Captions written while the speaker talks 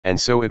And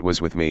so it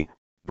was with me,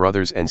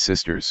 brothers and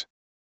sisters.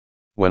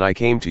 When I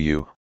came to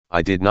you,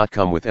 I did not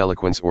come with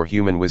eloquence or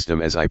human wisdom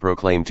as I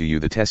proclaimed to you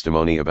the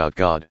testimony about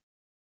God.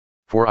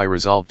 For I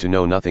resolved to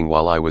know nothing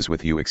while I was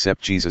with you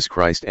except Jesus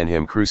Christ and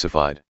Him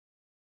crucified.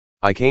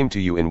 I came to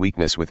you in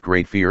weakness with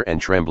great fear and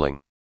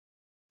trembling.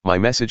 My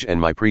message and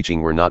my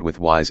preaching were not with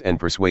wise and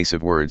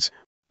persuasive words,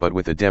 but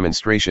with a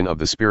demonstration of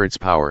the Spirit's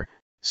power,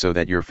 so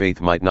that your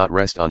faith might not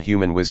rest on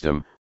human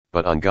wisdom,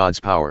 but on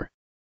God's power.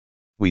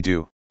 We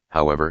do,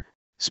 however,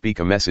 speak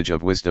a message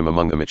of wisdom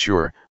among the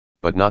mature,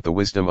 but not the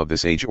wisdom of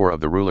this age or of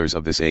the rulers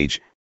of this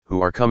age, who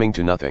are coming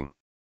to nothing.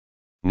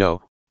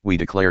 No, we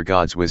declare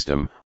God's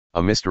wisdom,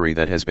 a mystery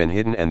that has been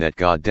hidden and that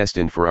God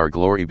destined for our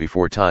glory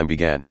before time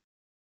began.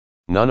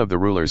 None of the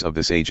rulers of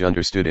this age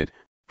understood it,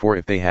 for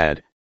if they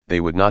had, they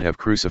would not have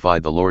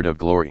crucified the Lord of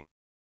glory.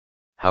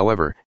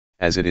 However,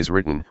 as it is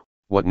written,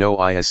 what no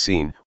eye has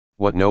seen,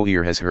 what no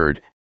ear has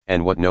heard,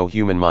 and what no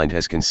human mind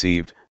has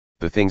conceived,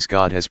 the things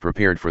God has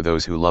prepared for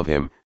those who love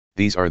Him,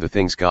 these are the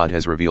things God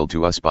has revealed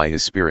to us by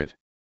His Spirit.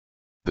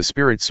 The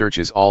Spirit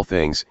searches all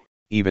things,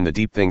 even the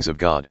deep things of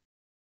God.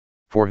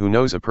 For who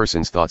knows a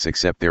person's thoughts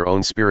except their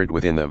own spirit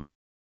within them?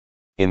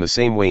 In the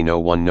same way no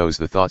one knows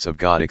the thoughts of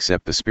God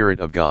except the Spirit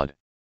of God.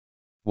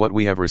 What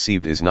we have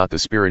received is not the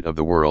spirit of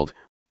the world,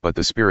 but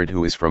the Spirit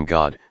who is from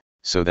God,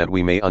 so that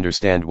we may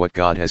understand what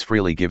God has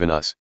freely given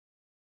us.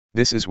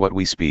 This is what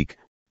we speak,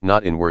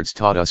 not in words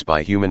taught us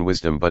by human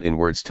wisdom but in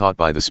words taught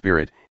by the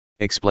Spirit,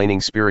 explaining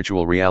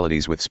spiritual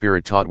realities with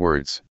Spirit-taught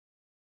words.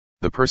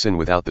 The person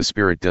without the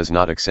Spirit does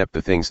not accept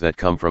the things that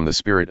come from the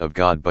Spirit of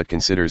God but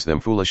considers them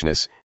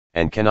foolishness,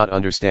 and cannot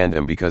understand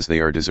them because they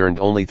are discerned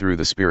only through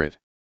the Spirit.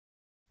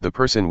 The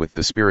person with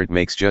the Spirit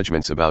makes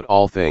judgments about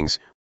all things,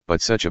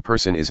 but such a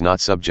person is not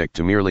subject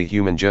to merely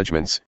human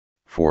judgments,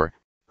 for,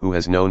 who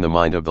has known the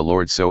mind of the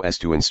Lord so as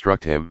to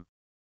instruct him?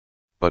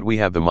 But we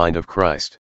have the mind of Christ.